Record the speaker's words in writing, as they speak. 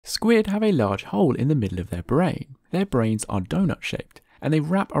Squid have a large hole in the middle of their brain. Their brains are donut shaped, and they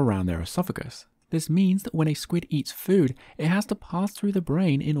wrap around their esophagus. This means that when a squid eats food, it has to pass through the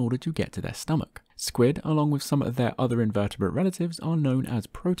brain in order to get to their stomach. Squid, along with some of their other invertebrate relatives, are known as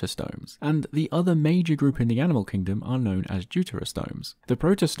protostomes, and the other major group in the animal kingdom are known as deuterostomes. The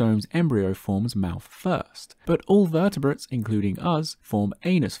protostome's embryo forms mouth first, but all vertebrates, including us, form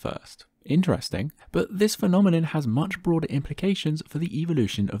anus first. Interesting, but this phenomenon has much broader implications for the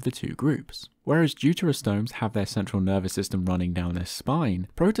evolution of the two groups. Whereas deuterostomes have their central nervous system running down their spine,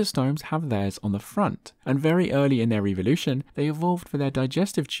 protostomes have theirs on the front, and very early in their evolution, they evolved for their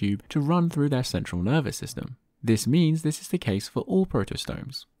digestive tube to run through their central nervous system. This means this is the case for all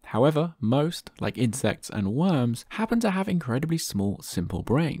protostomes. However, most, like insects and worms, happen to have incredibly small, simple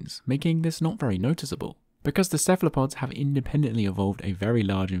brains, making this not very noticeable. Because the cephalopods have independently evolved a very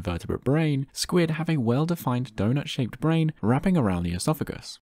large invertebrate brain, squid have a well-defined donut-shaped brain wrapping around the esophagus.